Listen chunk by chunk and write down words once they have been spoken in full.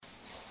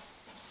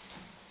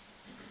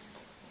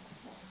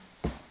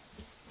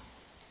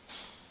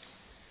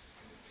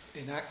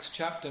In Acts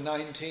chapter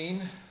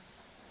 19,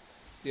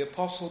 the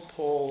Apostle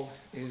Paul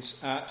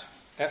is at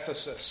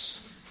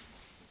Ephesus.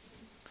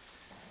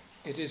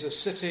 It is a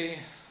city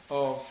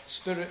of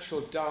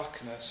spiritual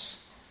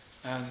darkness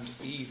and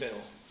evil.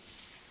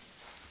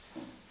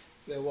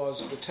 There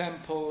was the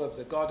temple of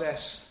the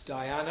goddess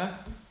Diana,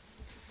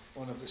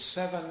 one of the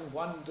 7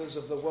 wonders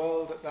of the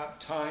world at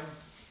that time.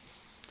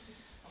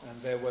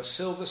 And there were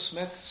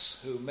silversmiths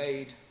who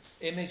made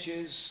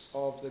images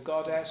of the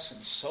goddess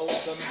and sold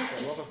them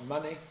for a lot of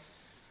money.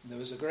 And there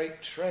was a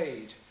great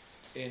trade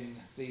in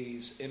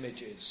these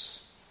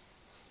images.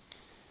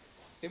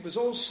 It was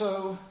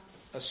also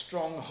a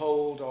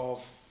stronghold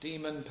of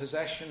demon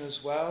possession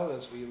as well,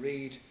 as we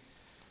read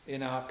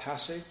in our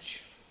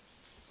passage.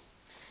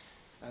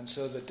 And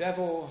so the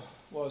devil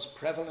was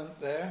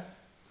prevalent there.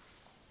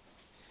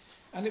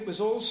 And it was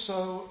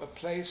also a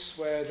place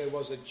where there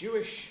was a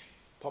Jewish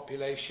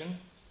population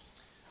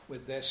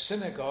with their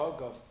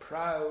synagogue of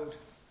proud,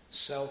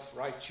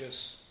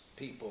 self-righteous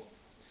people.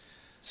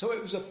 So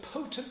it was a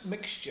potent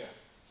mixture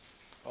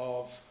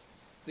of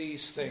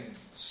these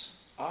things: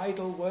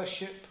 idol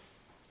worship,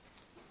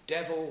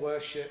 devil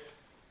worship,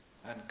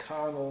 and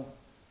carnal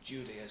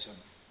Judaism.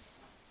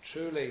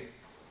 Truly,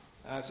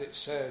 as it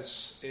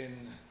says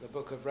in the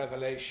book of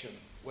Revelation,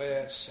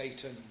 where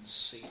Satan's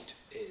seat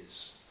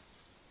is.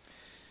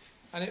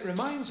 And it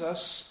reminds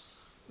us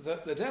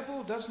that the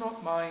devil does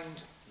not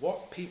mind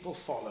what people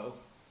follow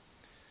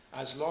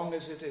as long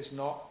as it is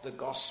not the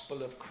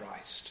gospel of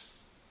Christ.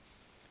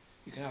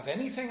 You can have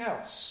anything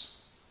else.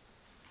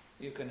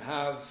 You can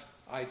have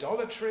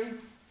idolatry.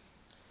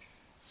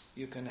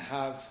 You can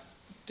have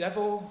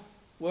devil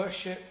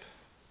worship.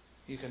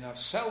 You can have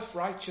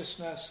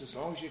self-righteousness as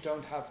long as you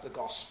don't have the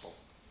gospel.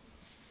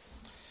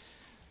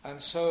 And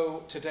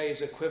so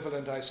today's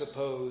equivalent, I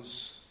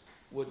suppose,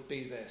 would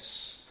be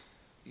this.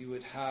 You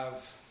would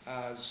have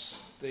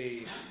as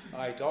the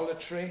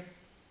idolatry,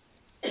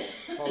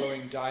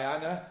 following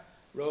Diana,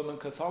 Roman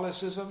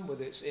Catholicism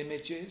with its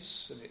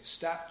images and its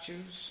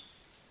statues.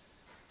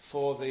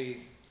 For the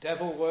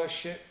devil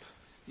worship,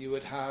 you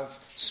would have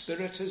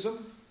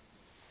Spiritism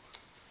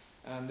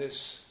and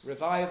this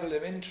revival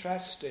of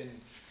interest in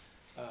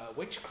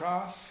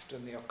witchcraft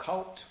and the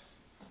occult.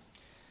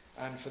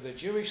 And for the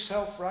Jewish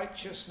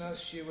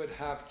self-righteousness, you would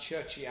have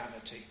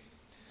churchianity.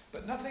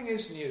 But nothing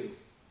is new.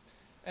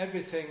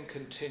 Everything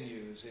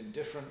continues in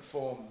different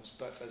forms,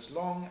 but as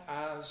long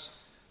as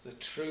the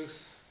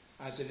truth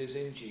as it is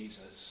in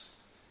Jesus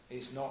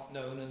is not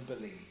known and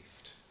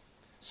believed.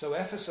 So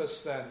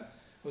Ephesus then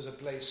was a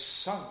place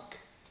sunk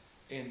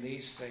in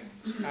these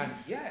things. And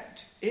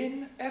yet,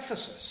 in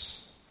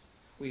Ephesus,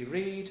 we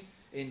read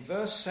in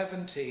verse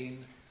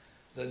 17,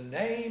 the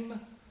name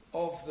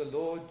of the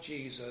Lord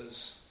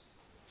Jesus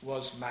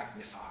was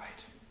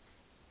magnified.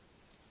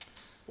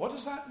 What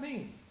does that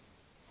mean?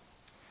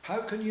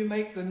 How can you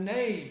make the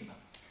name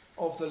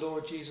of the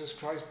Lord Jesus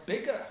Christ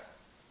bigger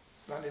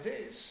than it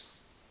is?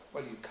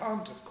 Well, you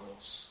can't, of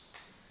course.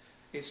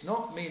 It's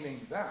not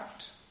meaning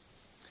that.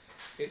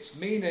 It's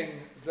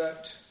meaning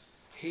that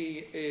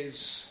he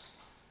is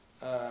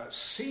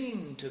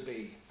seen to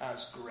be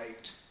as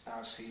great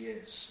as he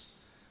is.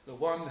 The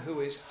one who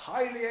is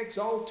highly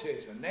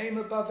exalted, a name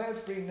above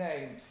every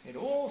name, in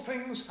all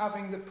things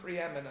having the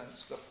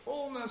preeminence, the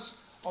fullness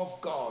of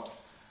God,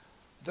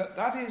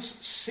 that is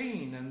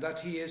seen and that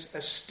he is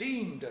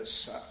esteemed as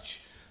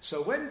such.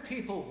 So when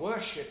people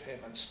worship him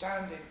and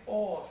stand in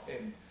awe of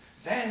him,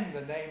 then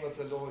the name of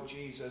the Lord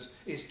Jesus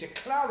is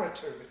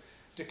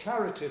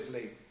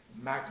declaratively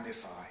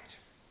magnified.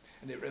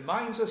 And it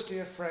reminds us,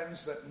 dear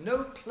friends, that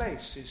no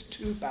place is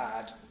too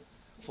bad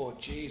for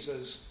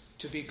Jesus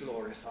to be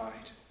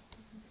glorified.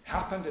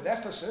 Happened at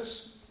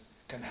Ephesus,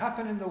 can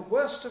happen in the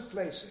worst of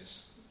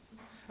places.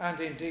 And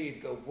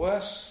indeed, the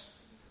worse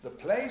the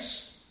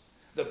place,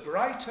 the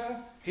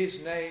brighter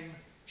his name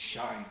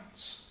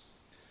shines.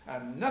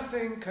 And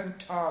nothing can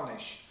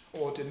tarnish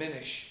or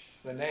diminish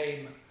the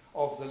name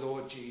of the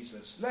Lord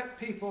Jesus. Let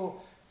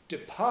people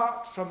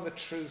depart from the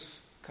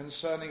truth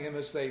concerning him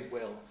as they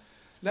will.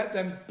 Let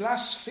them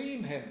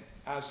blaspheme him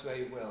as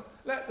they will.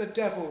 Let the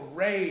devil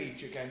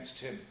rage against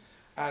him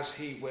as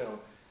he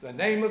will. The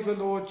name of the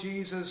Lord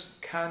Jesus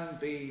can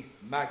be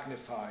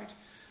magnified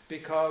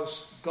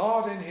because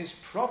God in his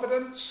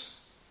providence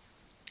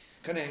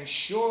can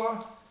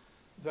ensure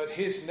that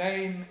his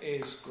name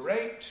is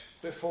great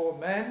before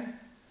men,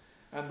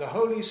 and the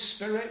Holy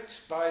Spirit,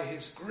 by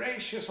his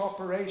gracious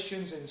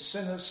operations in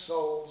sinners'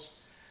 souls,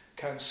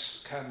 can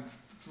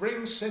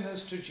bring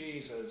sinners to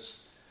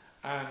Jesus,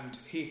 and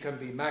he can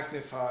be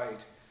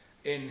magnified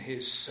in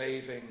his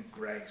saving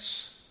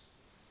grace.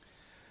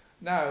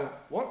 Now,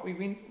 what we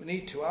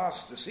need to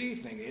ask this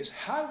evening is,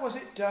 how was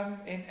it done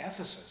in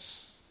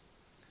Ephesus?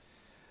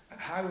 And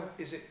how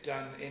is it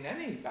done in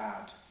any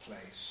bad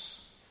place?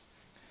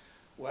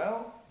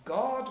 Well,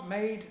 God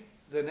made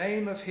the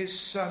name of his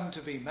Son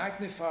to be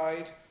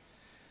magnified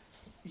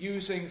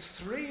using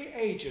 3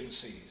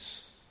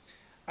 agencies.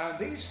 And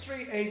these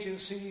 3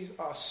 agencies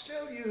are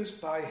still used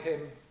by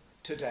him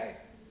today.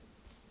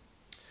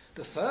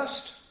 The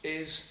first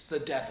is the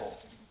devil.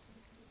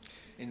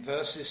 In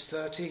verses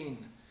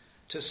 13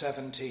 to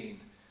 17,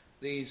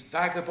 these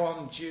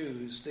vagabond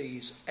Jews,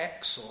 these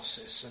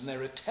exorcists, and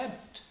their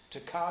attempt to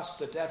cast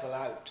the devil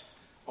out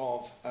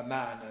of a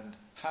man, and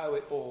how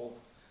it all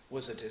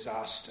was a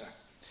disaster.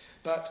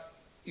 But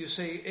you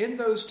see, in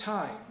those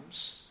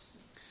times,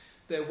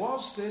 there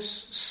was this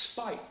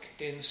spike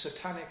in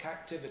satanic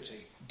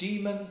activity,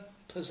 demon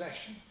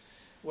possession,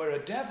 where a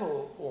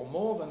devil, or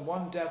more than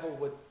one devil,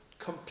 would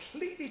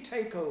completely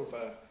take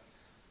over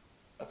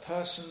a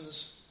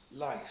person's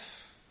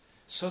life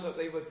so that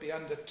they would be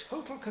under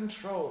total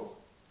control.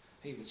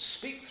 He would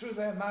speak through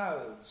their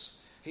mouths.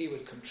 He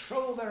would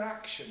control their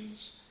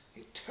actions.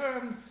 He'd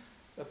turn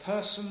a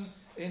person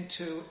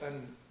into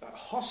a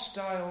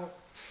hostile,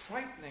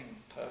 frightening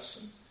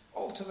person,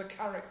 alter the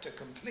character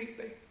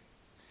completely.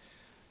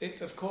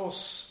 It, of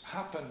course,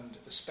 happened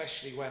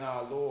especially when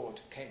our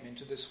Lord came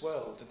into this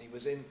world and he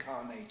was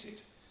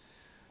incarnated.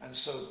 And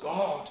so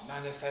God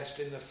manifest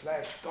in the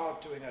flesh,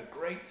 God doing a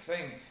great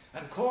thing.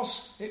 And of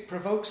course, it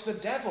provokes the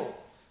devil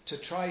to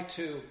try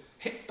to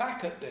hit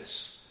back at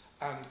this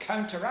and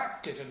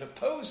counteract it and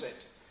oppose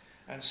it.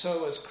 And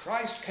so as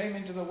Christ came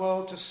into the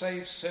world to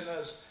save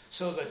sinners,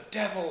 so the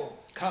devil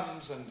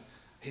comes and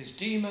his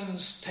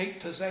demons take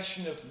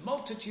possession of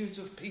multitudes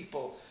of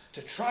people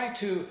to try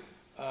to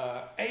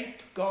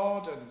ape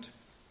God. And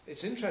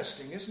it's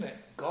interesting, isn't it?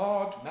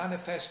 God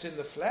manifest in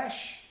the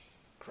flesh,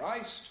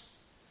 Christ.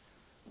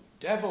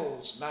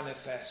 Devils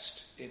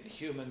manifest in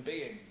human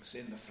beings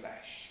in the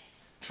flesh.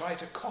 Try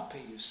to copy,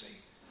 you see,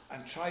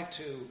 and try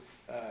to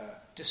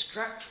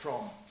distract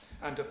from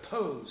and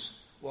oppose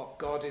what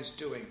God is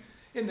doing.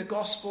 In the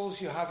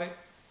Gospels you have it,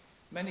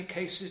 many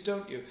cases,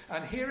 don't you?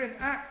 And here in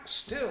Acts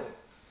still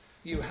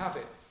you have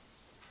it.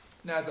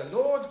 Now the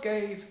Lord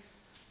gave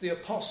the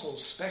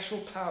apostles special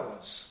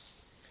powers.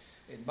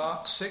 In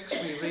Mark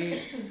 6 we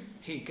read,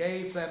 he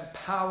gave them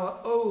power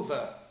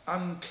over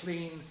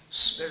unclean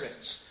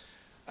spirits.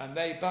 And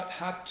they but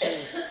had to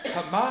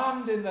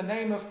command in the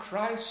name of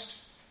Christ,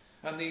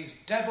 and these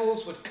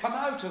devils would come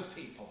out of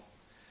people.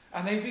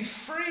 And they'd be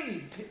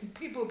freed.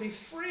 People be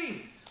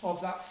free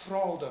of that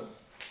thraldom.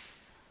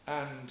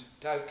 And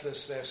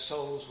doubtless their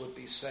souls would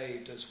be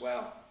saved as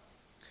well.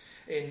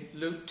 In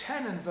Luke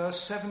 10 and verse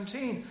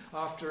 17,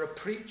 after a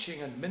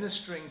preaching and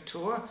ministering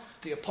tour,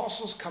 the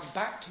apostles come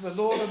back to the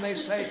Lord and they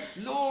say,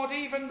 Lord,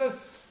 even the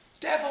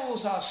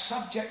devils are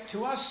subject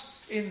to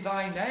us in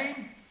thy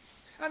name.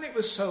 And it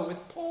was so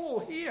with Paul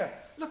here.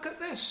 Look at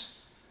this.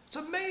 It's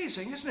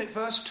amazing, isn't it?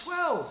 Verse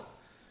 12.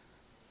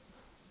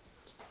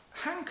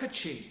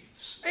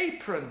 Handkerchiefs,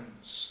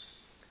 aprons.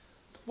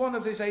 One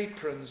of his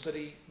aprons that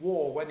he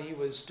wore when he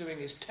was doing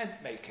his tent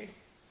making.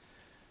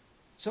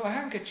 So a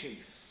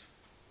handkerchief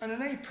and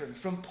an apron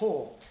from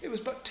Paul. It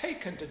was but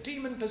taken to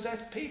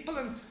demon-possessed people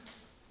and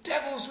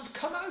devils would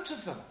come out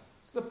of them.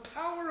 The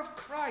power of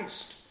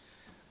Christ,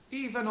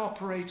 even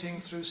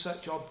operating through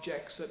such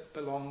objects that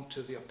belonged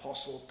to the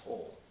Apostle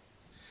Paul.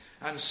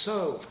 And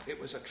so it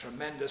was a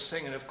tremendous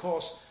thing. And of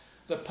course,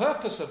 the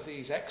purpose of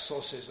these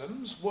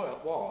exorcisms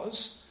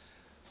was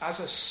as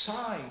a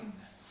sign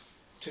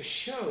to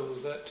show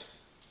that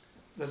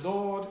the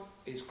Lord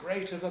is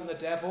greater than the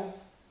devil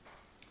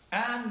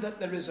and that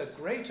there is a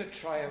greater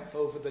triumph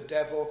over the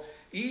devil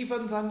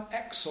even than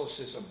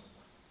exorcism.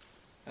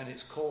 And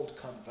it's called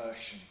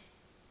conversion.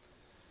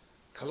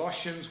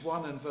 Colossians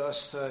 1 and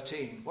verse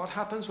 13. What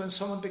happens when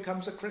someone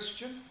becomes a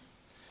Christian?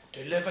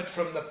 Delivered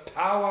from the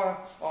power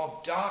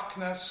of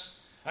darkness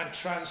and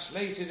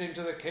translated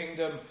into the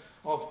kingdom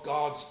of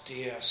God's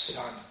dear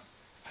Son.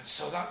 And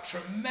so that's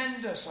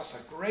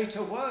a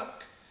greater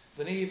work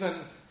than even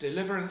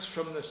deliverance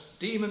from the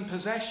demon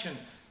possession,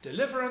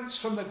 deliverance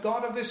from the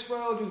god of this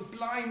world who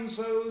blinds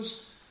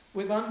those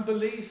with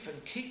unbelief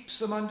and keeps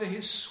them under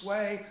his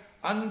sway,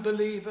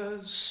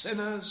 unbelievers,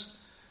 sinners.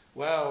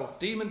 Well,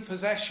 demon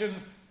possession,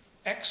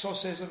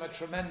 exorcism, a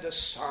tremendous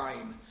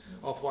sign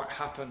of what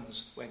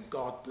happens when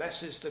God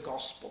blesses the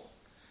gospel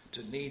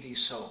to needy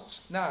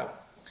souls. Now,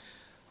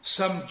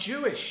 some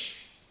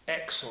Jewish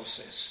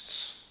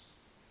exorcists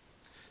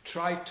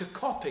tried to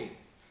copy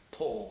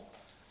Paul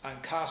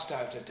and cast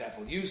out a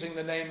devil using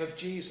the name of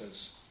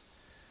Jesus.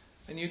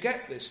 And you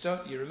get this,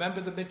 don't you?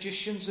 Remember the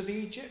magicians of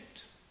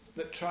Egypt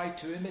that tried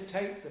to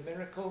imitate the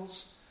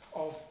miracles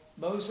of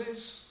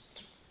Moses?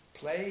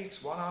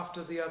 Plagues, one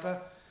after the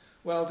other.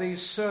 Well,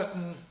 these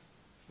certain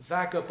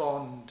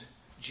vagabond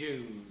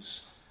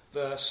Jews,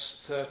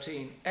 verse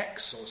 13,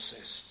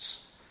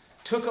 exorcists,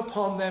 took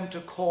upon them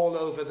to call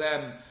over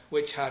them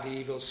which had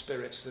evil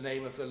spirits the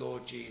name of the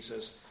Lord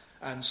Jesus,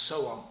 and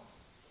so on.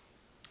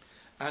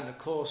 And of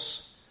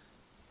course,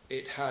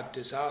 it had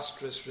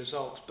disastrous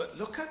results. But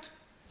look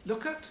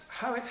at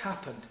how it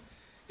happened.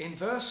 In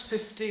verse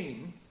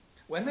 15,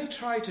 when they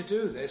tried to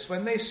do this,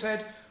 when they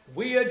said,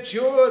 we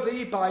adjure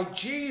thee by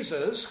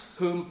Jesus,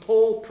 whom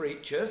Paul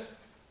preacheth,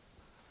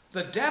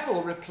 the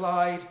devil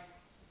replied,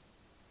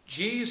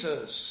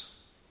 Jesus,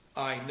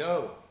 I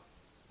know.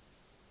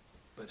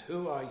 But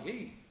who are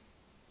ye?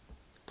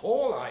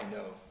 Paul I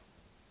know,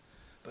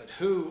 But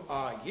who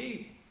are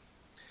ye?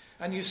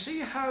 And you see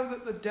how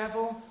that the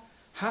devil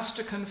has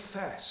to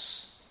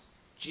confess,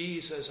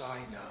 Jesus I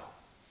know.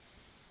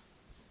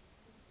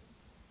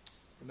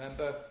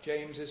 Remember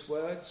James's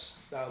words,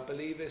 thou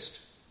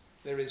believest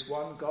there is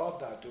one God,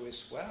 thou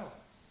doest well.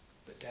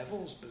 The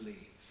devils believe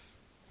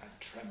and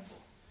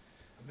tremble.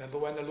 Remember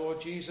when the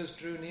Lord Jesus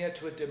drew near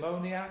to a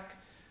demoniac,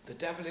 the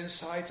devil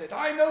inside said,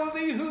 I know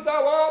thee who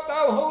thou art,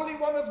 thou Holy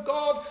One of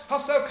God.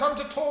 Hast thou come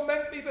to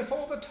torment me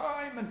before the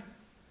time? And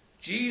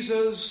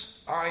Jesus,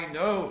 I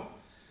know.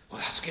 Well,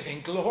 that's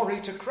giving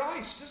glory to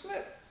Christ, isn't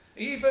it?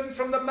 Even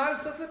from the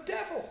mouth of the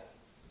devil.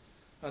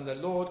 And the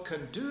Lord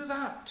can do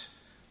that.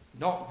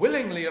 Not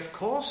willingly, of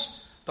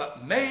course,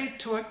 but made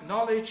to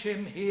acknowledge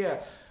him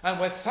here. And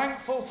we're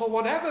thankful for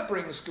whatever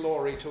brings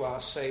glory to our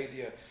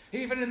Saviour.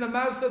 Even in the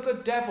mouth of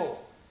the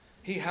devil,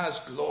 he has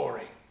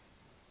glory.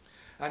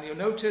 And you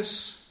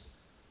notice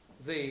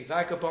the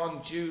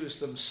vagabond Jews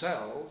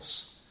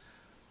themselves.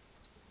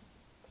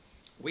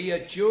 We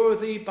adjure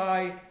thee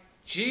by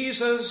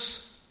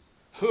Jesus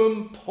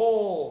whom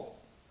Paul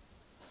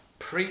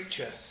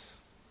preacheth.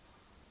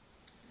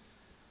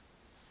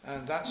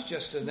 And that's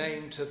just a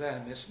name to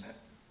them, isn't it?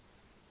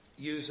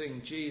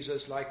 Using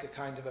Jesus like a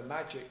kind of a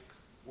magic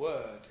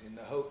word in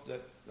the hope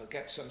that they'll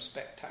get some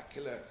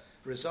spectacular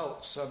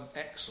results, some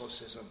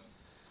exorcism.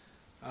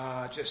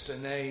 Just a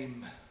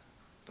name.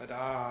 But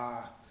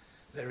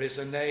there is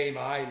a name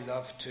I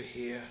love to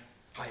hear.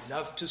 I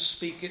love to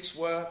speak its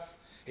worth.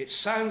 It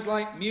sounds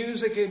like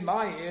music in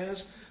my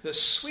ears. The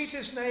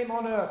sweetest name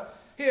on earth.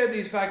 Here,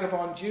 these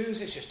vagabond Jews,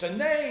 it's just a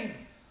name.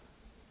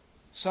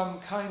 Some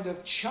kind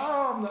of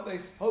charm that they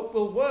hope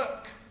will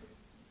work.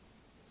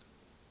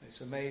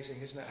 It's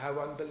amazing, isn't it, how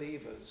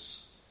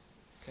unbelievers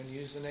can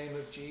use the name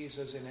of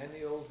Jesus in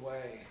any old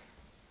way.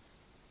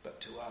 But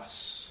to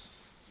us,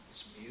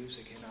 it's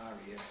music in our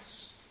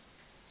ears.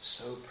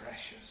 So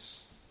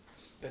precious.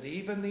 But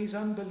even these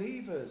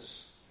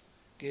unbelievers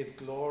give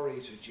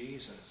glory to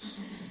Jesus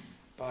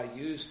by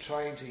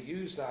trying to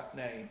use that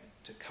name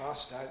to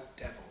cast out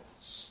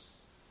devils.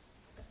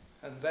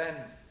 And then,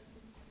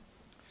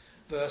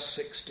 verse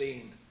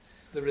 16,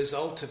 the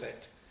result of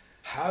it,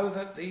 how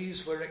that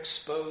these were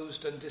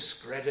exposed and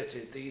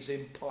discredited, these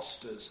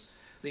impostors,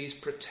 these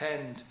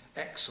pretend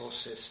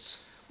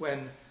exorcists,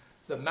 when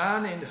the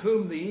man in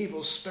whom the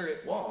evil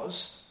spirit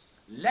was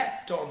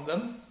leapt on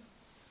them,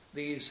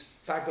 these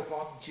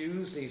vagabond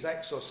Jews, these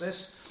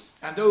exorcists,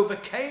 and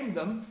overcame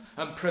them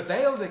and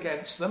prevailed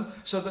against them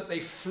so that they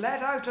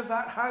fled out of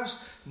that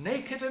house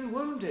naked and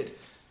wounded.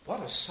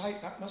 What a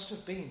sight that must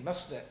have been,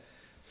 mustn't it,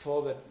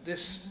 for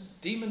this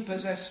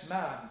demon-possessed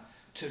man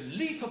to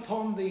leap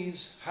upon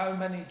these, how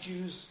many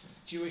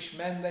Jewish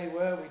men they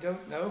were, we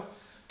don't know,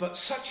 but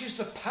such is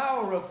the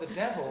power of the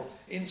devil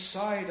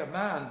inside a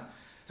man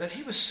that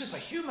he was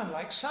superhuman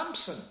like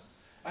Samson,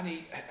 and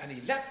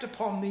he leapt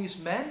upon these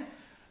men,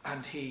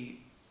 and I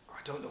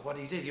don't know what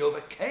he did, he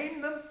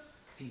overcame them,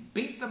 he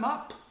beat them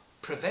up,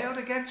 prevailed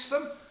against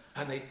them,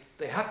 and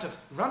they had to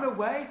run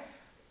away.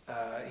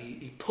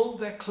 He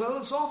pulled their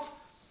clothes off,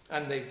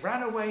 and they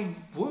ran away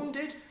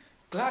wounded,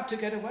 glad to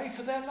get away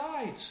for their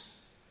lives.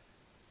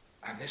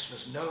 And this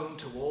was known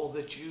to all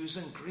the Jews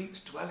and Greeks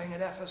dwelling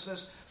in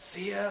Ephesus.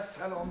 Fear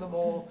fell on them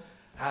all,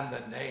 and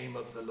the name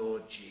of the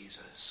Lord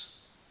Jesus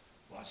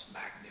was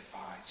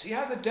magnified. See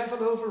how the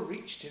devil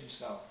overreached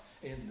himself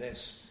in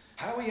this.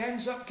 How he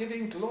ends up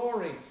giving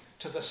glory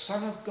to the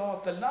Son of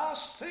God. The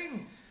last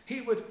thing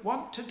he would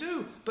want to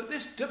do. But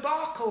this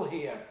debacle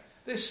here,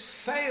 this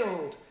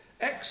failed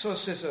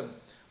exorcism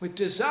with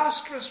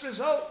disastrous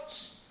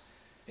results,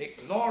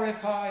 it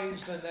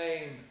glorifies the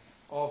name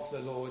of the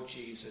Lord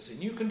Jesus.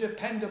 And you can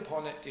depend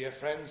upon it, dear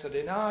friends, that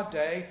in our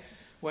day,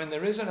 when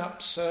there is an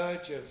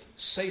upsurge of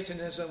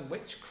Satanism,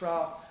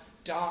 witchcraft,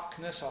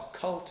 darkness,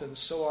 occult, and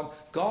so on,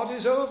 God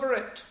is over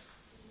it.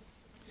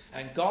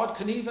 And God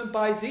can even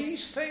by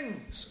these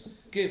things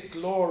give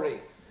glory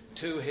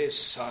to his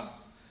Son.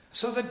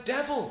 So the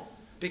devil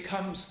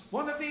becomes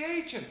one of the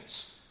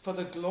agents for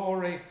the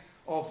glory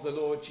of the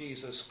Lord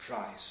Jesus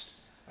Christ.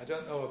 I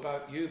don't know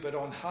about you, but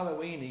on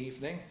Halloween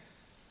evening,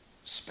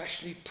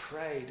 especially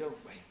pray,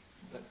 don't we,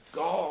 that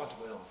God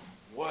will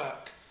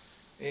work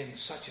in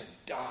such a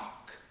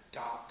dark,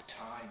 dark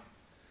time.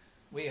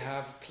 We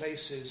have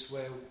places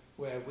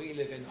where we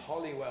live in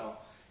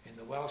Holywell, in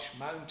the Welsh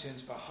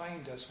mountains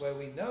behind us, where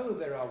we know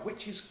there are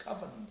witches'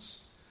 covens,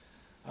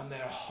 and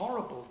there are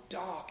horrible,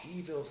 dark,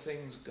 evil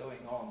things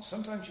going on.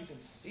 Sometimes you can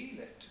feel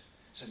it.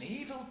 It's an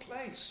evil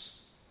place,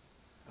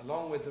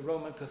 along with the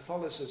Roman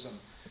Catholicism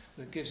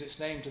that gives its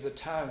name to the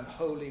town,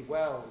 Holy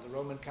Well, the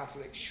Roman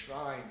Catholic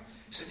shrine.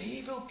 It's an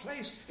evil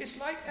place. It's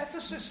like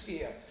Ephesus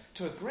here,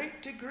 to a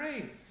great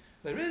degree.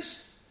 There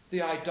is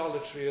the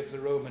idolatry of the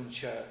Roman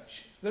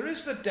Church. There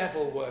is the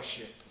devil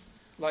worship,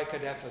 like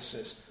at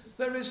Ephesus.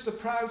 There is the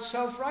proud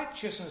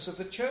self-righteousness of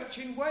the church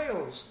in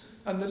Wales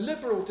and the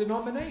liberal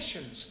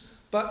denominations.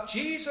 But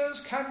Jesus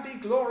can be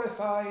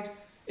glorified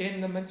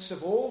in the midst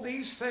of all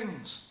these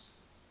things.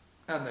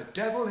 And the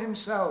devil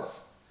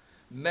himself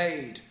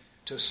made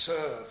to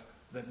serve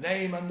the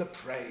name and the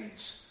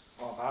praise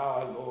of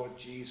our Lord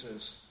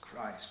Jesus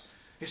Christ.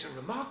 It's a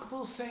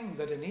remarkable thing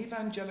that an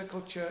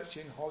evangelical church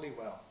in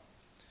Holywell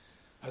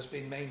has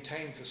been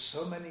maintained for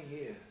so many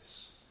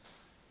years.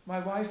 My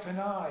wife and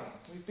I,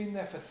 we've been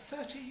there for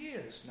 30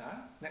 years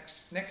now.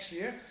 Next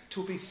year, it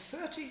will be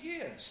 30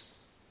 years.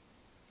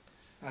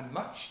 And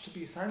much to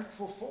be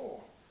thankful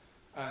for.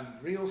 And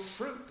real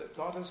fruit that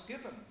God has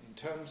given in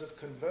terms of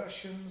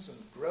conversions and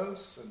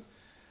growth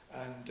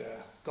and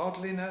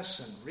godliness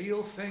and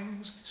real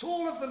things. It's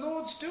all of the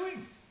Lord's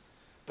doing.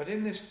 But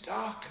in this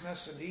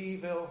darkness and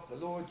evil, the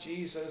Lord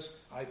Jesus,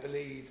 I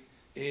believe,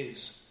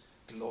 is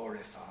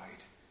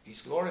glorified.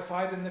 He's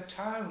glorified in the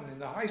town, in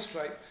the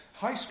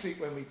high street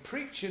when we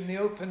preach in the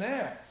open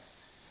air.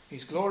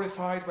 He's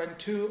glorified when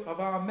two of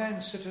our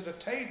men sit at a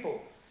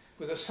table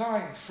with a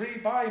sign, free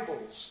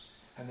Bibles,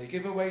 and they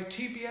give away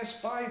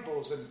TBS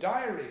Bibles and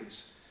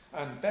diaries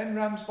and Ben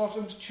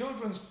Ramsbottom's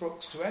children's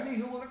books to any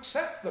who will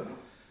accept them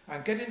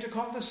and get into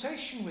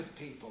conversation with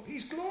people.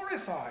 He's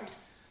glorified.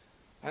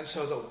 And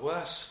so the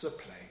worse the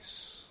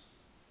place,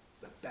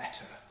 the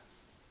better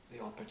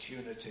the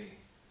opportunity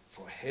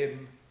for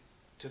him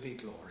to be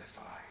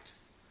glorified.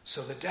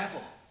 So the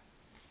devil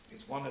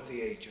is one of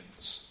the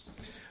agents.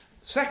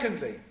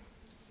 Secondly,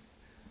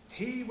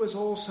 he was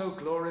also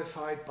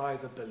glorified by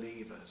the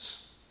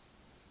believers.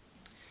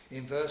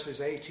 In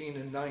verses 18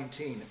 and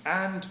 19,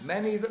 and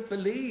many that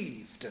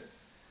believed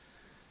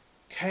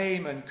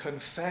came and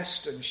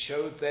confessed and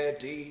showed their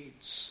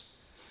deeds.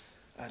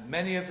 And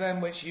many of them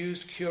which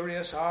used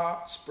curious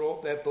arts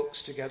brought their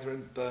books together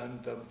and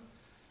burned them,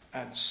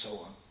 and so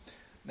on.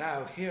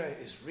 Now here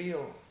is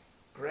real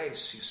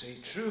grace, you see,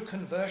 true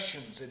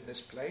conversions in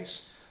this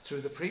place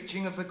through the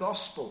preaching of the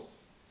gospel.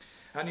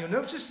 And you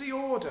notice the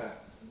order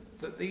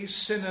that these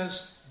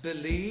sinners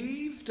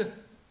believed,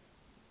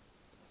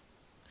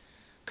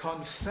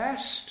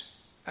 confessed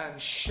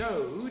and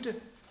showed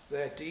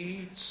their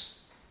deeds,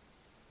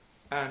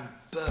 and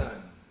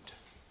burned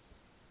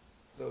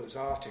those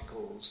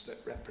articles that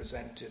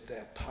represented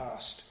their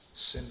past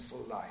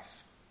sinful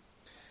life.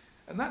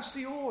 And that's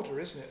the order,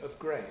 isn't it, of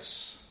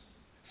grace.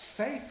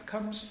 Faith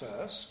comes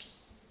first,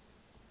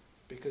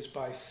 because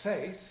by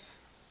faith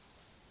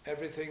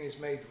everything is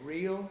made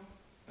real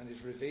and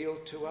is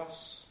revealed to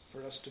us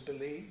for us to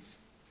believe.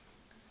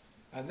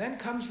 And then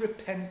comes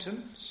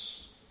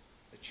repentance,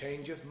 a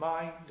change of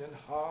mind and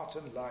heart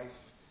and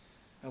life,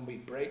 and we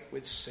break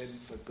with sin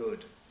for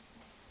good.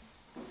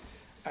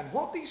 And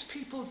what these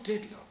people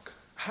did, look,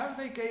 how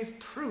they gave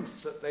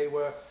proof that they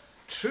were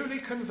truly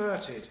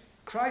converted.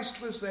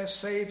 Christ was their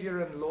Saviour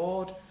and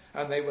Lord,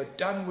 and they were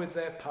done with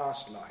their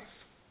past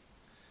life.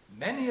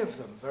 Many of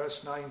them,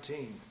 verse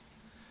 19.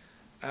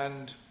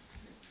 And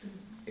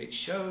it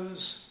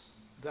shows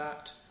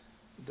that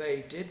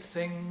they did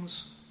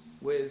things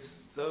with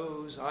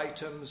those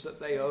items that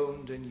they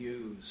owned and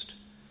used.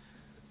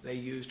 They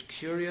used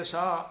curious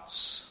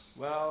arts.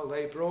 Well,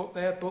 they brought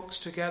their books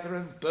together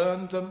and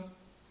burned them,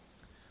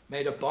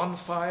 made a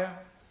bonfire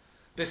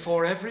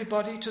before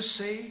everybody to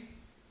see.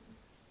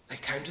 They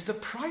counted the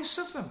price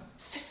of them,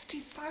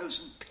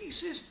 50,000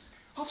 pieces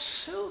of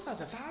silver,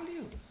 the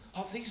value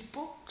of these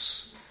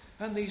books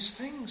and these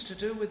things to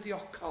do with the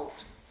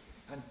occult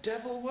and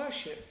devil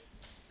worship.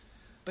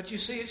 But you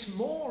see, it's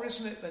more,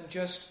 isn't it, than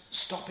just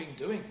stopping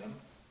doing them.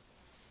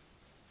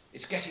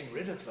 It's getting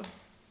rid of them.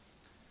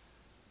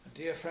 And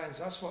dear friends,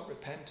 that's what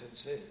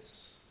repentance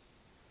is.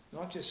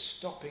 Not just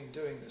stopping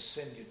doing the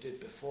sin you did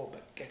before,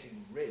 but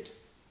getting rid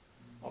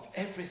of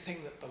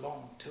everything that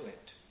belonged to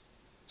it,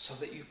 so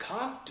that you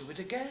can't do it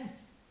again.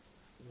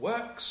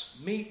 Works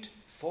meet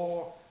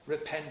for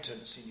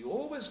repentance. And you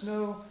always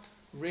know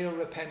real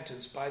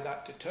repentance by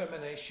that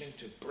determination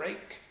to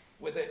break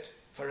with it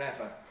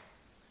forever.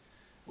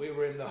 We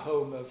were in the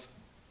home of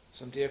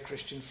some dear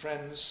Christian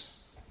friends,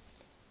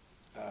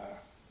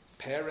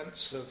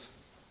 parents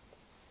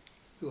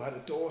who had a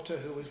daughter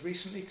who was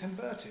recently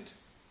converted.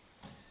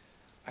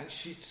 And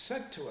she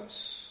said to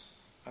us,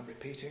 I'm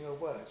repeating her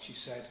words, she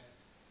said,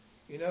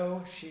 you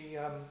know, she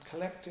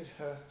collected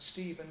her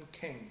Stephen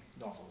King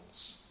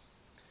novels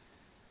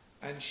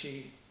and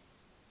she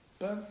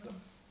burnt them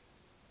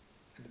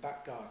in the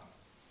back garden,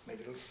 made a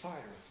little fire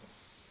of them,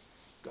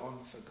 gone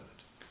for good.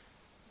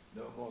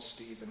 No more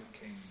Stephen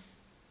King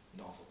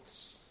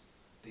novels.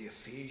 The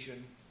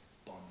Ephesian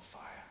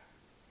bonfire.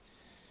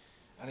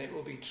 And it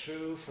will be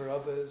true for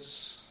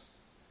others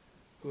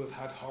who have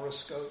had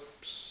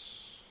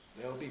horoscopes.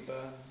 They'll be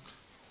burned,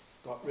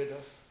 got rid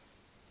of.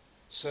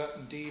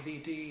 Certain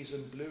DVDs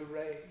and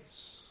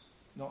Blu-rays,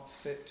 not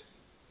fit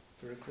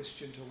for a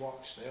Christian to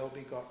watch, they'll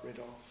be got rid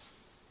of.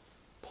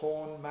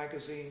 Porn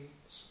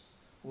magazines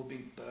will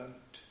be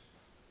burnt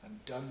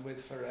and done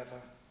with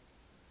forever.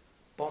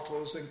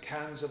 Bottles and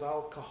cans of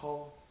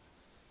alcohol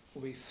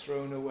will be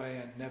thrown away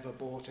and never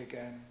bought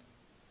again.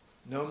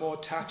 No more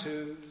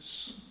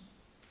tattoos,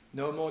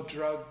 no more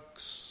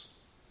drugs,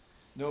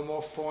 no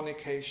more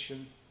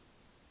fornication,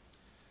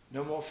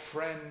 no more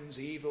friends,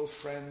 evil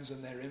friends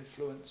and their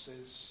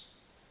influences.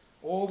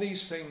 All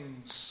these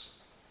things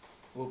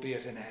will be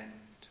at an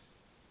end.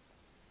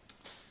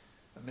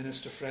 A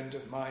minister friend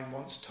of mine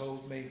once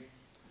told me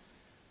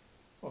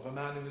of a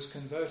man who was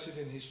converted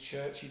in his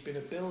church. He'd been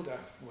a builder.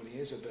 Well, he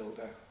is a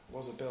builder,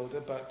 was a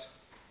builder, but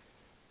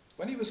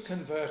when he was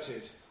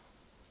converted,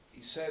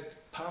 he said,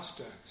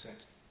 Pastor, said,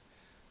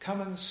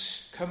 come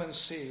and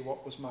see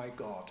what was my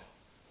God.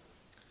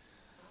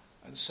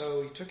 And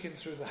so he took him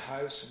through the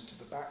house into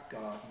the back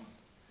garden,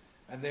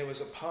 and there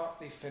was a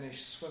partly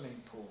finished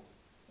swimming pool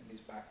in his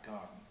back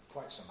garden.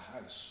 Quite some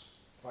house,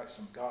 quite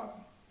some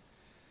garden.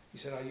 He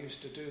said, I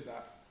used to do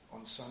that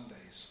on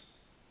Sundays.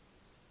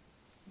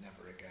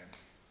 Never again.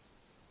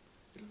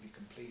 It'll be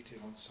completed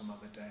on some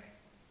other day.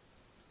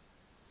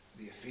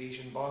 The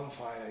Ephesian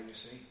bonfire, you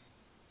see,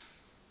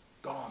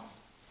 gone.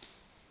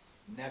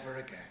 Never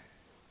again.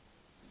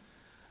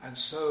 And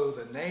so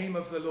the name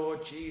of the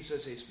Lord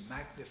Jesus is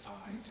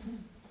magnified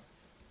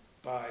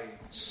by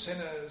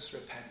sinners'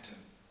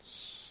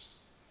 repentance.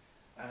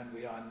 And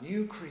we are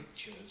new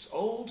creatures.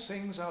 Old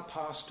things are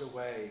passed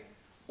away.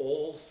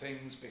 All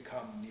things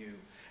become new.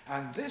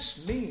 And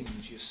this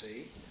means, you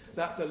see,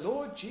 that the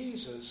Lord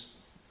Jesus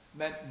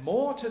meant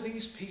more to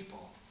these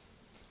people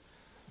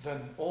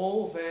than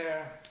all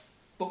their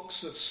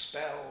books of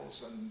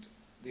spells and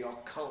the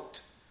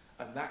occult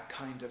and that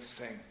kind of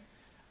thing.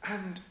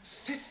 And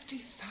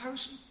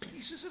 50,000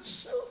 pieces of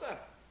silver.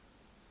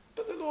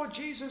 But the Lord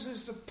Jesus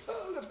is the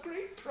pearl of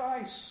great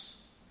price.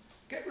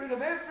 Get rid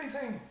of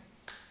everything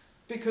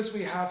because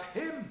we have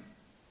him.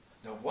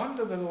 No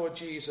wonder the Lord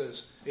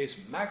Jesus is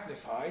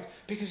magnified,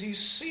 because he's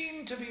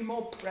seen to be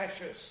more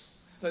precious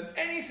than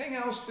anything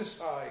else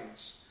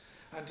besides.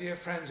 And dear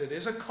friends, it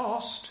is a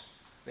cost.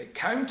 They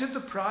counted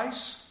the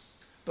price,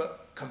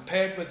 but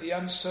compared with the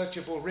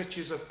unsearchable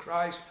riches of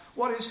Christ,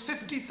 what is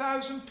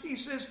 50,000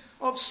 pieces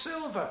of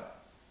silver?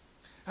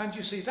 And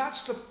you see,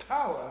 that's the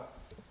power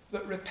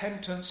that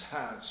repentance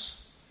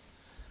has.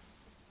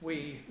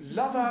 We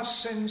love our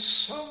sin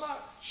so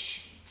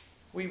much,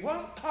 we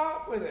won't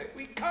part with it.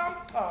 We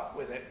can't part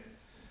with it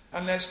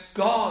unless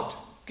God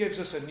gives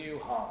us a new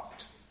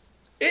heart.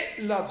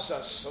 It loves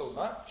us so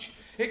much,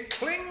 it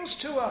clings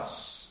to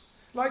us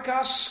like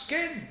our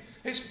skin.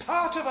 It's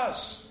part of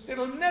us.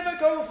 It'll never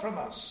go from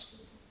us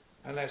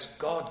unless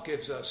God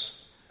gives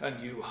us a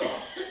new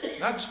heart.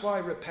 That's why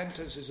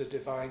repentance is a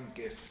divine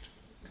gift.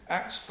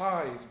 Acts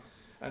 5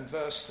 and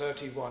verse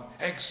 31.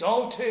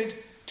 Exalted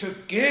to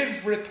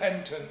give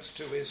repentance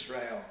to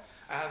Israel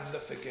and the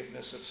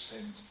forgiveness of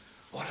sins.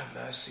 What a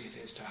mercy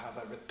it is to have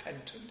a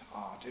repentant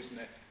heart, isn't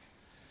it?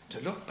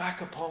 To look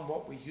back upon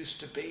what we used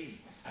to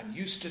be and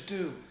used to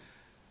do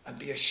and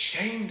be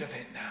ashamed of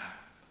it now.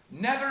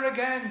 Never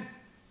again.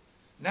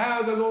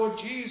 Now the Lord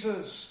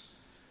Jesus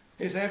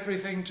is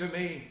everything to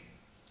me.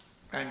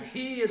 And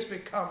he has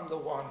become the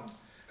one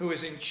who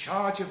is in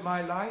charge of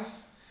my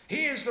life.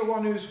 He is the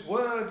one whose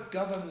word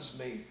governs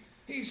me.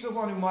 He's the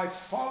one whom I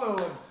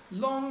follow and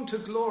long to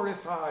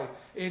glorify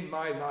in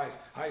my life.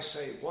 I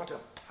say, what a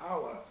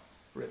power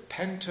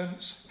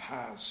repentance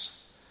has.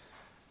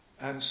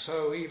 And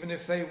so even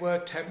if they were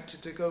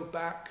tempted to go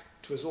back,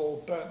 it was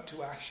all burnt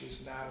to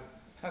ashes now,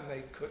 and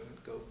they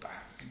couldn't go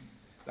back.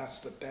 That's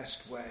the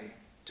best way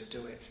to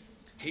do it.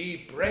 He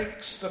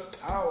breaks the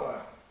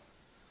power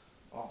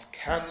of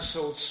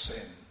cancelled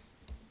sin.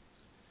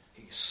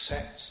 He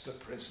sets the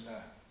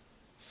prisoner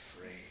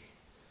free.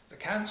 The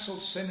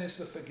cancelled sin is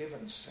the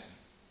forgiven sin,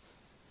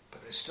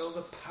 but there's still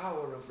the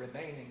power of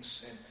remaining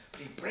sin.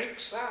 But he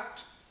breaks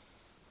that,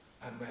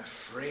 and we're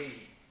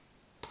free,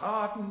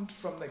 pardoned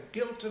from the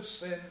guilt of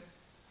sin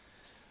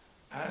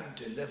and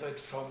delivered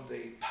from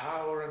the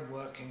power and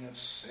working of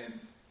sin,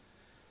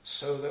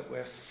 so that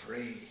we're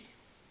free.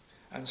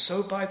 And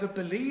so by the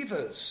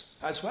believers,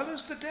 as well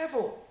as the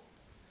devil,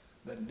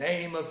 the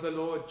name of the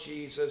Lord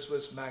Jesus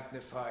was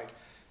magnified.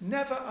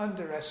 Never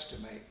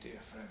underestimate, dear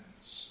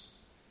friends,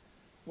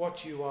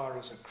 what you are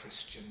as a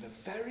Christian. The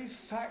very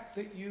fact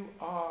that you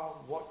are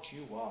what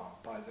you are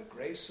by the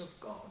grace of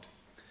God.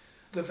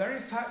 The very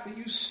fact that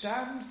you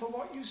stand for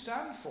what you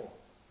stand for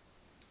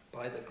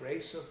by the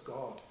grace of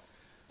God.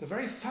 The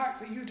very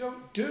fact that you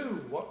don't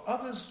do what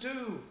others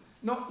do,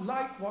 not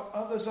like what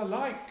others are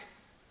like.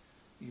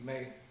 You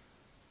may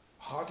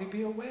hardly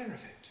be aware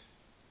of it,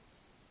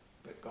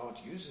 but God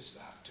uses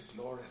that to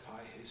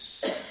glorify his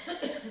Son.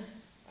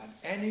 And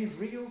any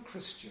real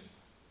Christian,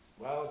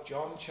 well,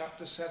 John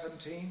chapter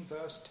 17,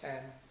 verse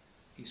 10,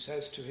 he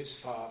says to his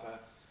Father,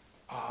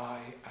 I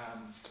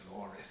am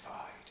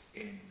glorified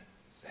in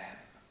them,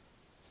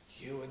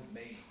 you and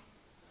me,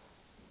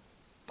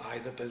 by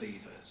the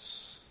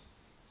believers.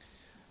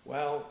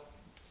 Well,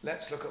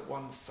 let's look at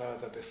one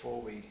further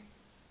before we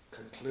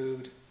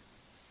conclude.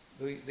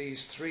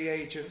 These three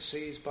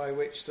agencies by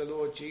which the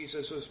Lord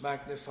Jesus was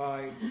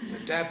magnified: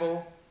 the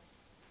devil,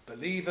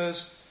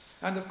 believers,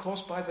 and of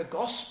course by the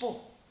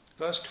gospel.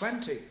 Verse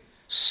 20,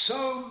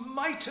 so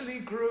mightily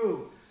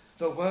grew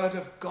the word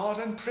of God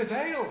and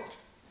prevailed.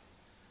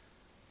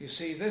 You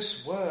see,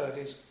 this word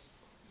is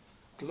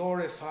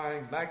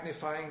glorifying,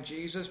 magnifying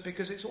Jesus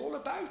because it's all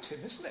about him,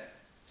 isn't it?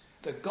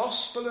 The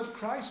gospel of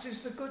Christ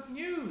is the good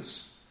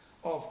news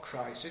of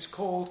Christ. It's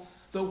called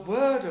the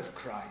word of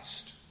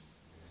Christ.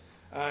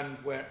 And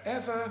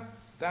wherever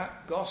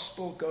that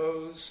gospel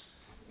goes,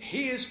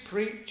 he is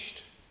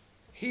preached,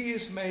 he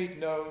is made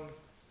known,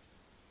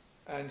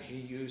 and he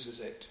uses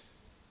it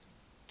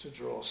to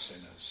draw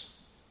sinners.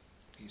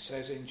 He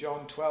says in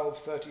John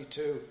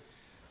 12:32,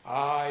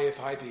 I, if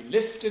I be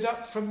lifted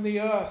up from the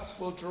earth,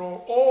 will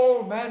draw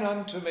all men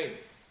unto me.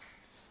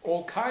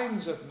 All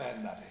kinds of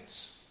men, that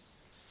is.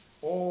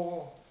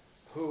 All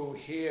who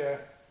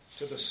hear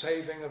to the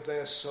saving of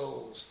their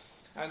souls.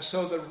 And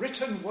so the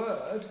written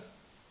word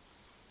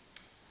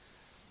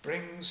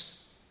brings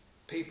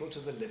people to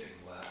the living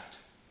word,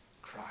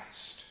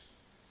 Christ.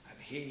 And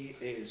he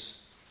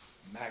is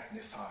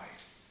magnified.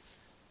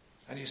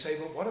 And you say,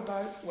 well, what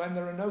about when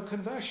there are no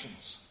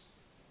conversions?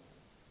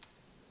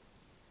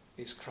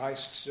 Is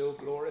Christ still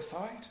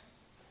glorified?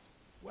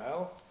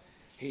 Well,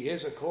 he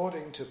is,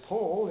 according to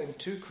Paul in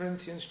 2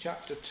 Corinthians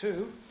chapter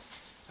 2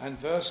 and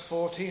verse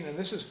 14. And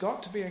this has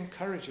got to be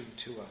encouraging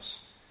to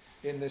us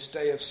in this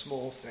day of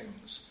small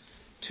things.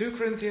 2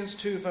 Corinthians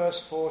 2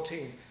 verse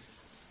 14.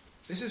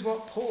 This is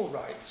what Paul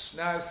writes.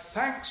 Now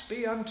thanks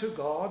be unto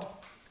God,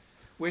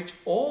 which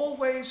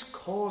always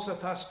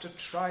causeth us to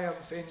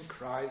triumph in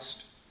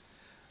Christ,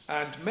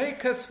 and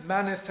maketh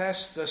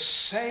manifest the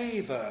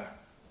savour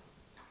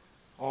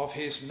of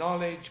his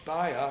knowledge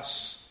by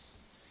us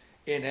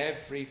in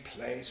every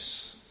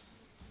place.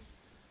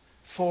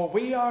 For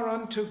we are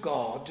unto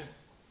God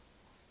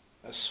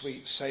a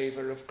sweet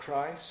savour of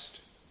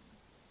Christ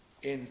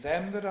in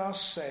them that are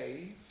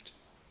saved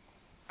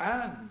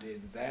and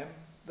in them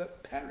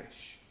that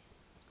perish.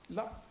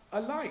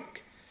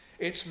 Alike,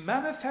 it's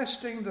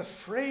manifesting the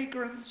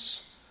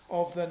fragrance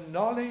of the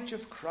knowledge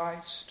of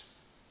Christ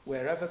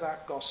wherever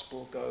that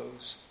gospel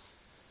goes.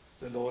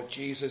 The Lord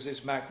Jesus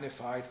is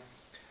magnified,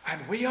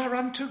 and we are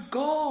unto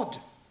God.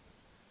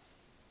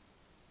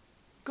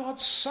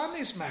 God's Son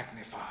is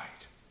magnified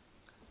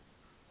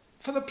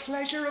for the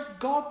pleasure of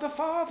God the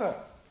Father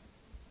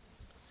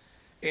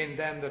in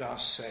them that are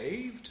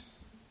saved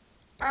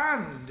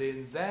and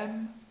in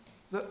them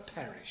that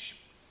perish.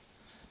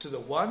 To the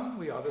one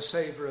we are the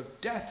savour of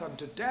death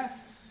unto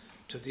death,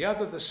 to the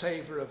other the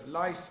savour of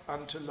life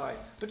unto life.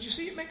 But you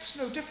see, it makes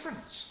no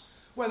difference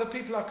whether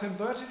people are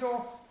converted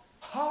or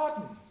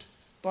hardened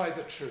by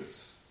the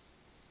truth.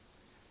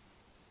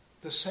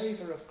 The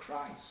savour of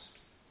Christ,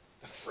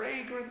 the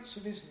fragrance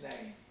of his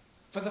name,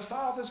 for the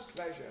Father's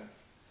pleasure,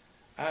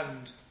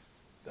 and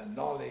the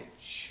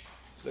knowledge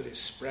that is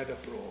spread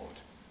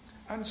abroad.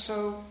 And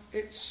so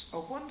it's a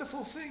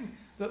wonderful thing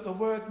that the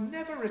word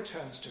never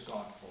returns to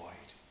God void.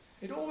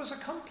 It always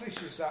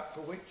accomplishes that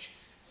for which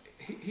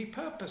he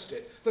purposed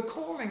it. The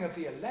calling of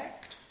the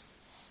elect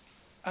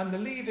and the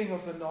leaving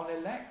of the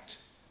non-elect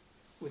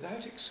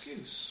without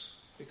excuse,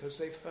 because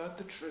they've heard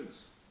the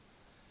truth.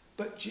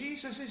 But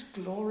Jesus is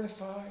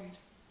glorified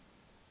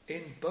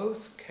in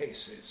both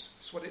cases.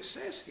 That's what it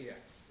says here.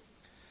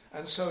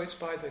 And so it's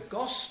by the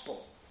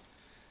gospel.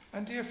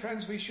 And dear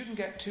friends, we shouldn't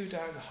get too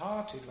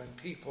downhearted when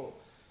people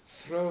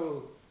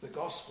throw the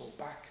gospel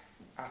back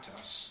at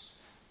us,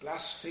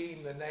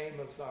 blaspheme the name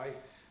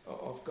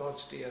of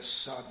God's dear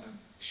Son, and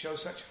show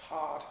such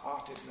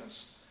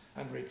hard-heartedness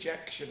and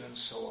rejection and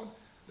so on.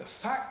 The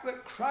fact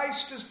that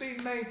Christ has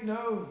been made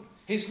known,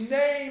 his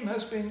name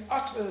has been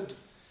uttered,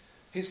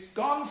 he's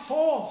gone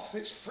forth,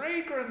 its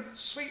fragrant,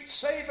 sweet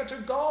savour to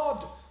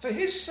God for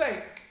his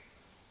sake,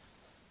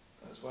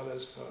 as well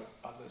as for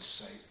others'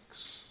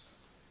 sakes.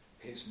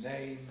 His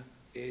name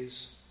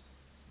is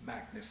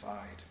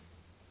magnified.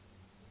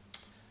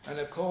 And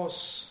of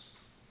course,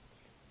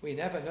 we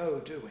never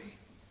know, do we,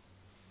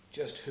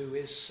 just who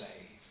is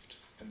saved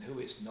and who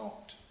is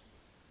not,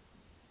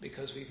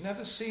 because we've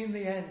never seen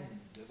the end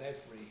of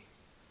every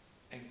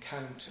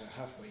encounter,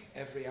 have we?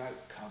 Every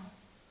outcome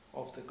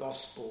of the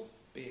gospel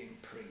being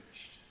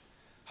preached.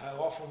 How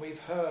often we've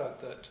heard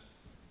that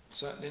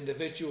certain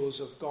individuals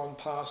have gone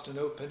past an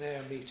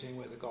open-air meeting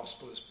where the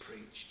gospel is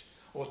preached,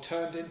 or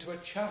turned into a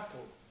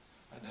chapel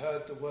and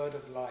heard the word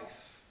of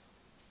life.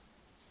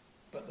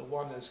 But the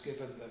one has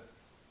given the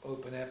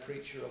open-air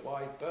preacher a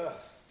wide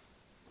berth.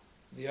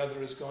 The other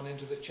has gone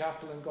into the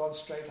chapel and gone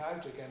straight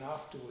out again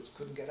afterwards,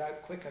 couldn't get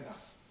out quick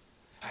enough.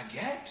 And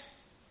yet,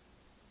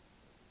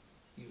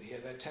 you hear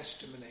their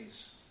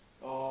testimonies.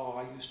 Oh,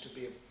 I used to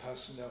be a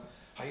person,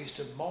 I used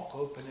to mock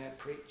open-air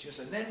preachers,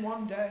 and then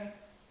one day,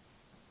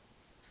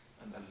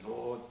 and the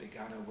Lord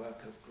began a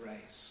work of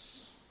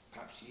grace,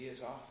 perhaps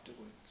years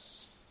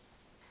afterwards.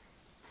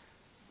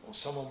 Or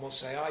someone will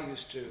say,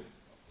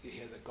 you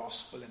hear the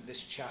gospel in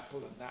this chapel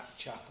and that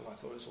chapel, I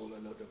thought it was all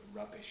a load of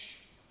rubbish.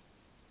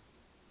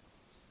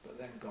 But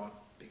then God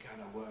began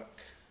a work.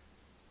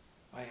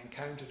 I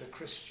encountered a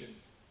Christian,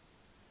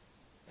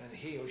 and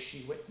he or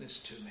she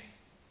witnessed to me,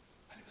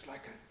 and it was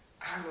like an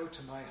arrow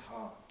to my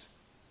heart.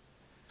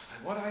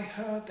 And what I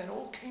heard then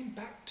all came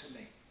back to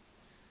me,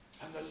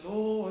 and the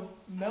Lord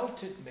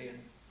melted me and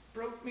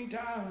broke me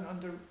down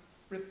under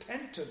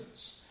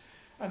repentance,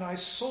 and I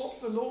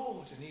sought the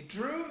Lord, and he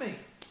drew me.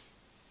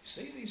 You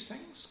see, these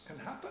things can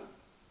happen,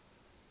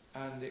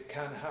 and it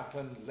can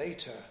happen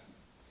later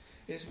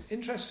It's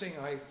interesting,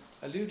 I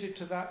alluded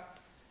to that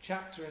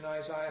chapter in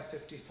Isaiah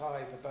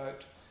 55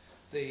 about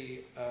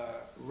the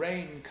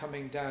rain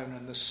coming down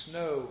and the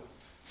snow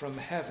from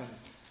heaven,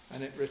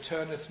 and it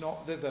returneth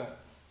not thither,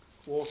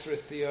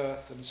 watereth the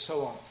earth, and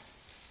so on.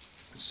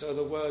 So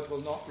the word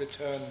will not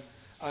return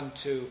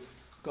unto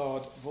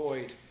God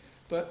void.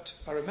 But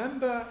I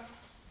remember,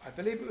 I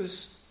believe it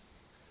was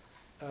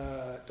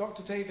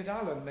Dr. David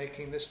Allen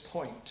making this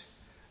point,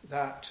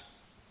 that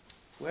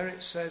where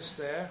it says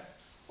there,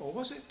 or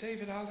was it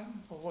David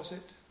Allen, or was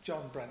it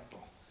John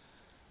Brentwell?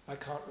 I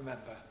can't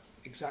remember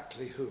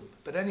exactly whom.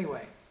 But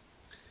anyway,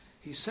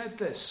 he said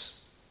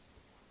this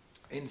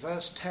in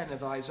verse 10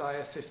 of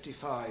Isaiah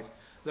 55,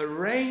 the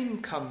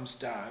rain comes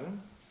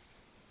down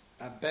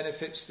and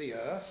benefits the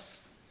earth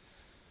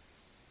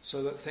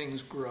so that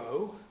things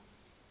grow,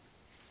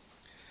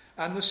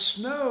 and the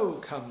snow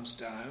comes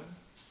down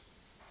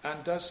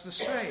and does the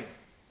same.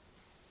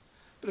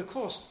 But of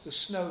course, the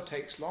snow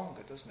takes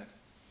longer, doesn't it?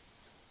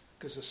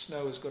 Because the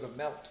snow has got to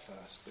melt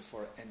first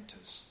before it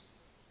enters.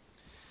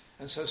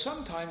 And so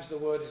sometimes the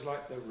word is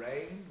like the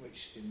rain,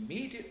 which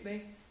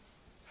immediately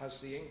has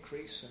the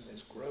increase and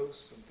there's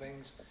growth and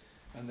things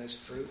and there's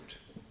fruit.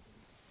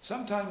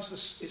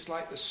 Sometimes it's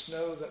like the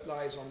snow that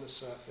lies on the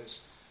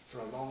surface for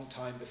a long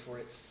time before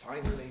it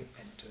finally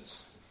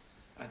enters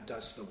and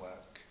does the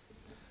work.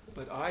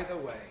 But either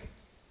way,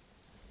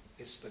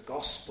 it's the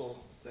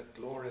gospel that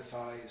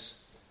glorifies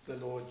the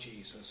Lord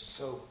Jesus.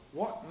 So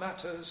what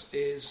matters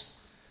is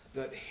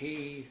that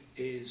he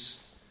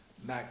is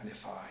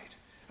magnified.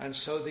 And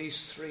so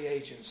these three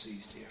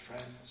agencies, dear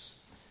friends,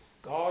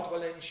 God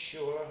will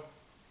ensure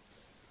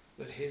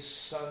that his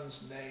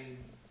Son's name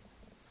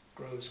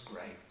grows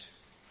great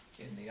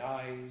in the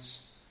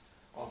eyes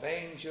of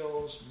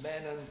angels,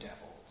 men and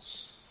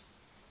devils.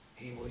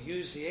 He will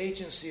use the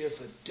agency of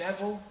the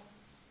devil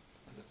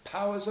and the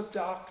powers of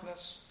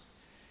darkness.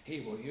 He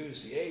will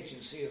use the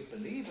agency of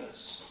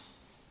believers.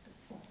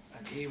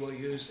 And he will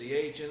use the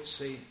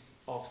agency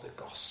of the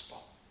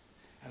gospel.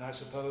 And I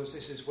suppose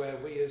this is where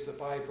we as the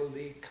Bible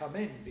League come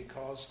in,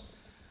 because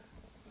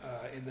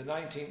in the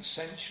 19th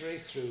century,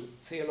 through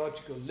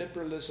theological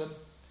liberalism,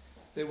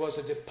 there was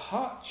a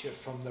departure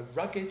from the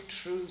rugged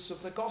truths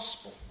of the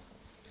gospel.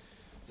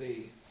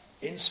 The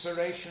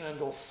inspiration and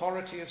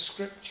authority of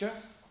Scripture,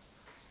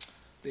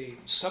 the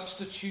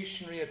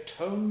substitutionary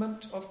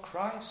atonement of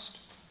Christ,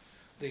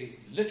 the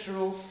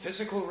literal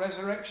physical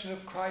resurrection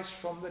of Christ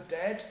from the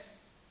dead,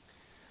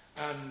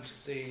 and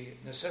the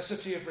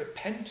necessity of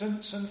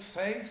repentance and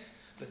faith,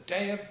 the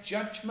day of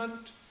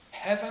judgment,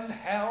 heaven,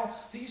 hell.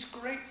 These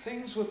great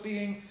things were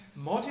being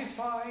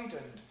modified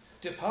and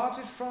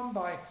departed from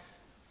by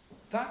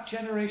that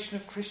generation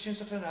of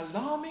Christians at an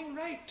alarming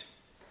rate.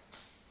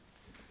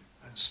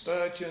 And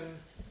Spurgeon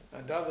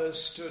and others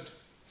stood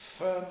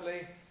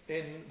firmly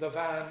in the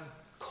van,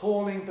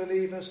 calling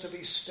believers to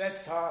be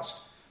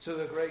steadfast to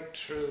the great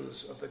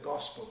truths of the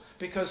gospel.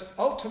 Because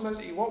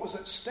ultimately what was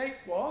at stake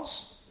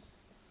was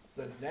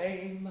the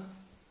name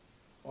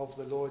of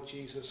the Lord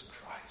Jesus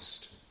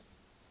Christ.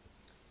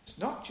 It's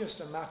not just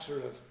a matter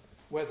of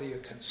whether you're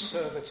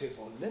conservative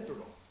or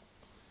liberal,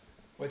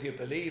 whether you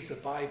believe the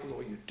Bible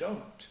or you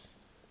don't,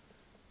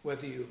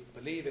 whether you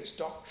believe its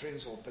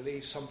doctrines or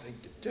believe something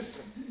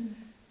different.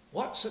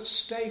 What's at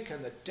stake,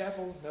 and the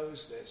devil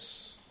knows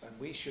this, and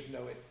we should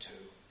know it too.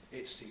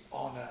 It's the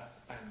honour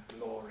and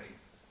glory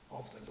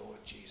of the Lord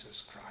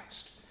Jesus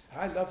Christ.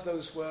 I love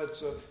those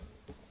words of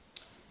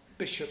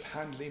Bishop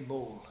Handley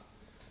Moule,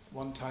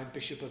 one time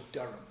Bishop of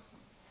Durham.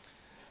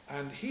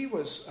 And he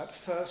was at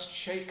first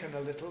shaken a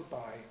little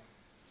by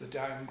the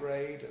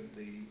downgrade and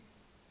the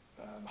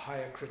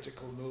higher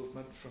critical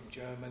movement from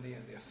Germany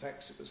and the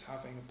effects it was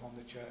having upon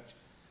the church.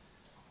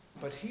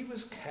 But he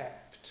was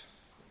kept,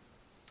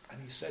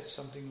 and he said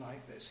something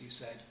like this. He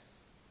said,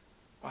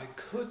 I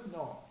could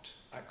not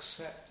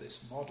accept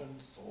this modern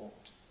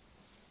thought,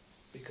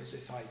 because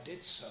if I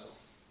did so,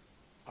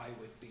 I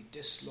would be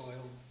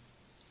disloyal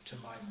to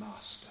my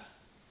master,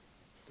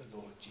 the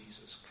Lord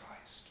Jesus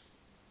Christ.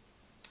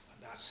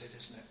 And that's it,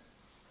 isn't it?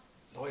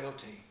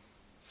 Loyalty,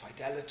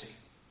 fidelity,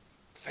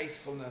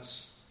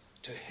 faithfulness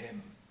to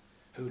him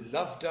who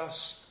loved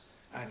us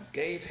and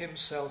gave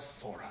himself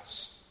for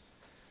us.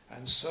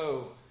 And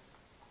so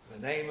the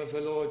name of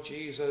the Lord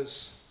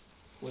Jesus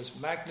was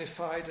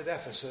magnified at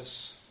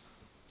Ephesus.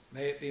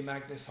 May it be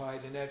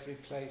magnified in every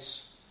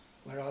place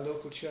where our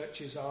local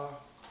churches are,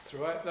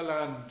 throughout the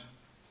land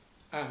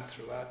and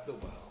throughout the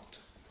world.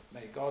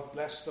 May God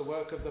bless the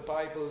work of the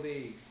Bible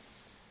League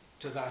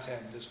to that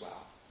end as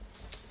well.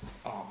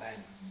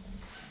 Amen.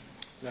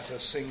 Let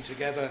us sing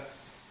together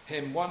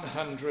hymn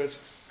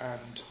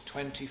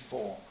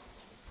 124.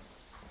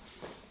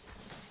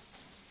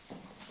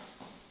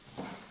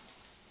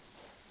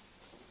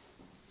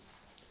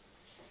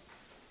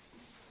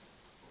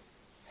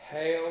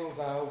 Hail,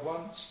 thou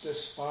once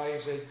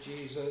despised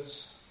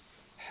Jesus,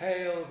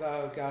 hail,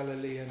 thou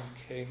Galilean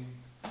King,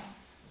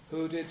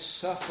 who did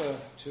suffer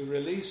to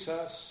release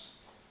us,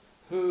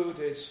 who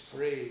didst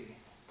free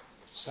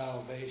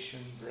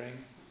salvation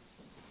bring.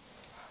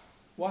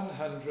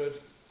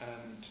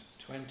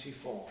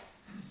 124.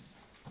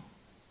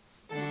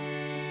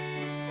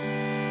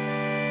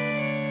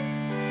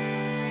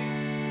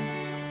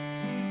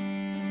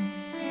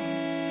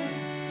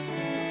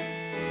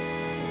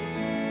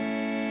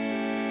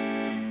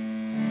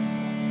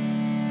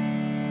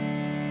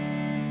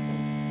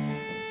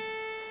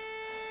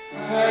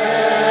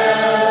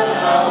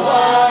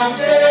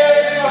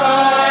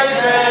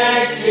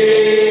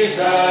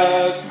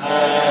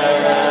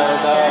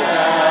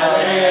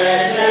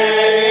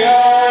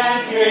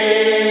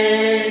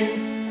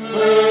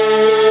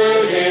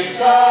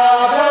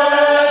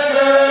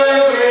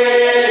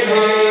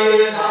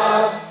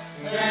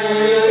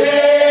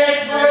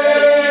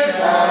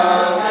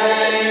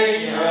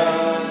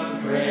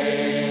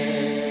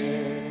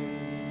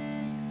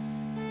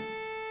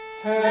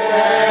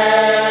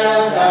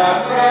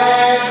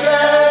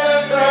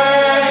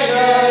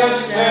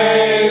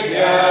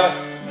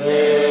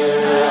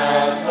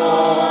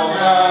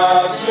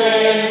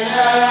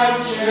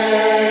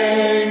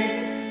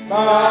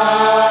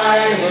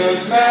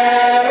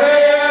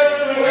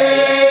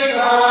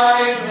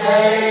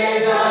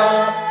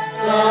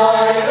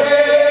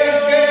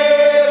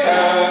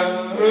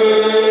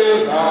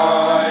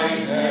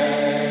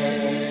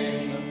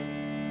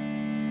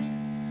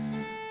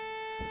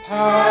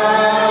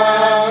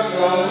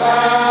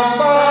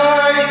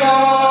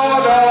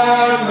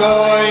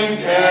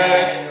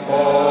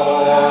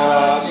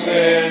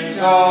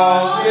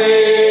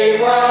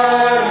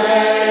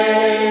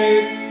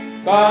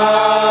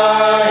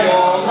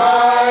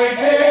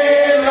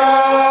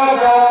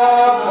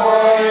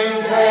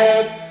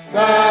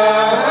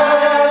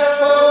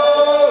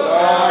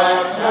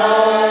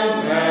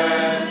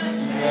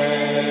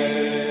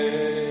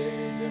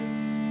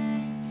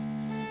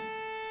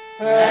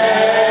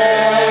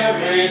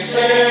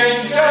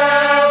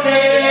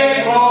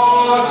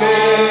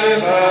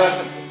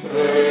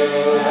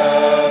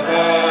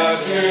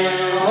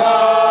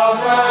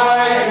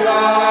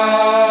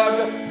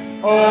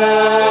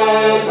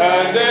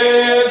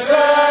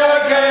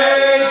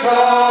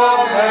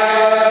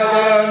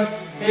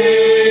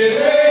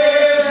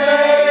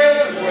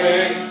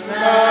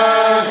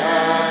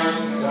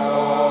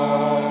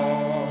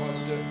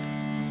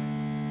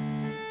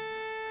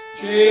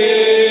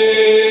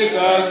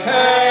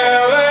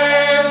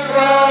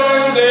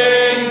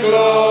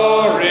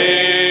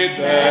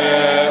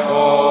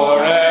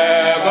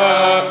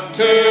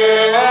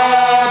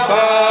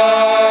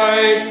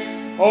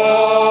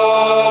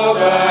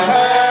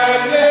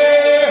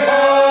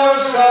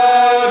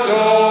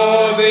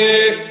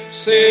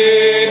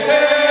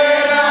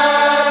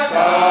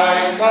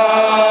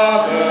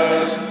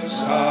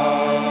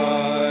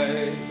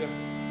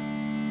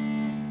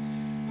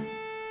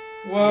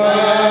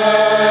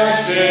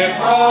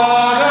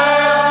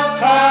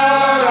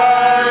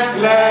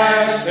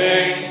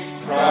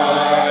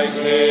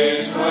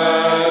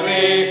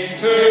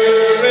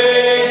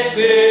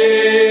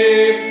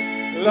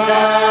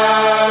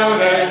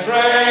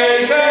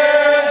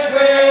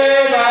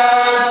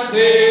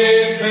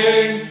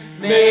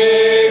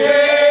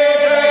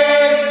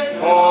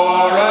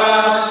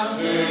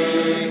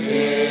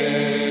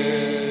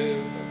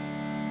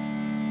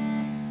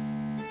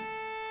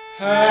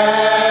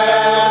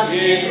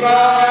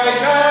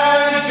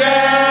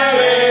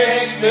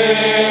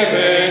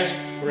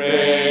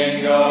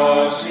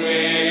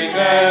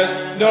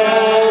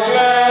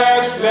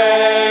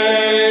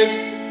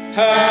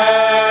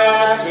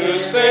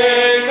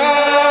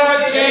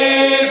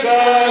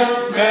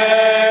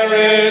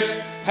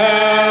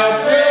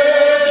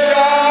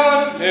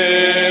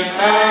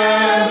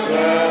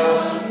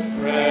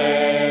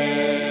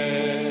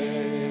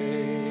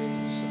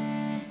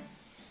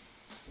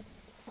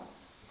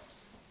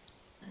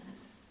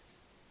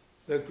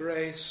 The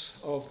grace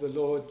of the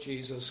Lord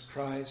Jesus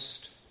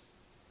Christ,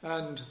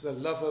 and the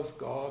love of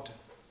God,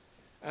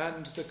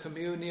 and the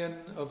communion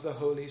of the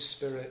Holy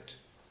Spirit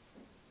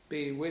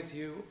be with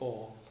you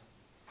all.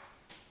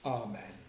 Amen.